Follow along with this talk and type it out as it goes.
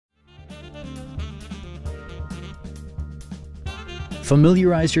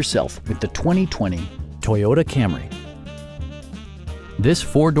Familiarize yourself with the 2020 Toyota Camry. This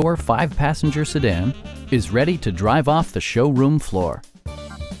four-door, five-passenger sedan is ready to drive off the showroom floor.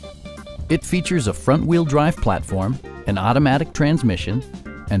 It features a front-wheel drive platform, an automatic transmission,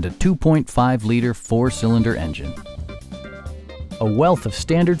 and a 2.5-liter four-cylinder engine. A wealth of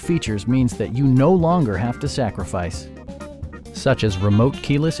standard features means that you no longer have to sacrifice, such as remote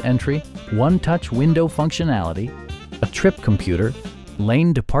keyless entry, one-touch window functionality, a trip computer,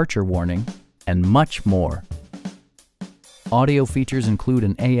 lane departure warning, and much more. Audio features include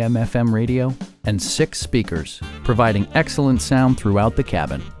an AM/FM radio and 6 speakers, providing excellent sound throughout the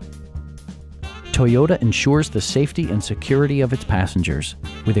cabin. Toyota ensures the safety and security of its passengers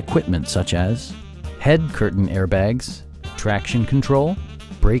with equipment such as head curtain airbags, traction control,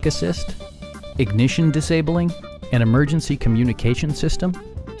 brake assist, ignition disabling, an emergency communication system,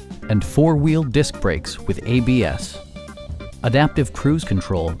 and four-wheel disc brakes with ABS. Adaptive Cruise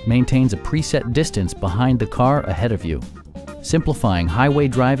Control maintains a preset distance behind the car ahead of you, simplifying highway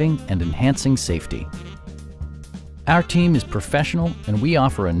driving and enhancing safety. Our team is professional and we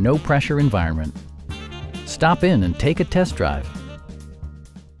offer a no-pressure environment. Stop in and take a test drive.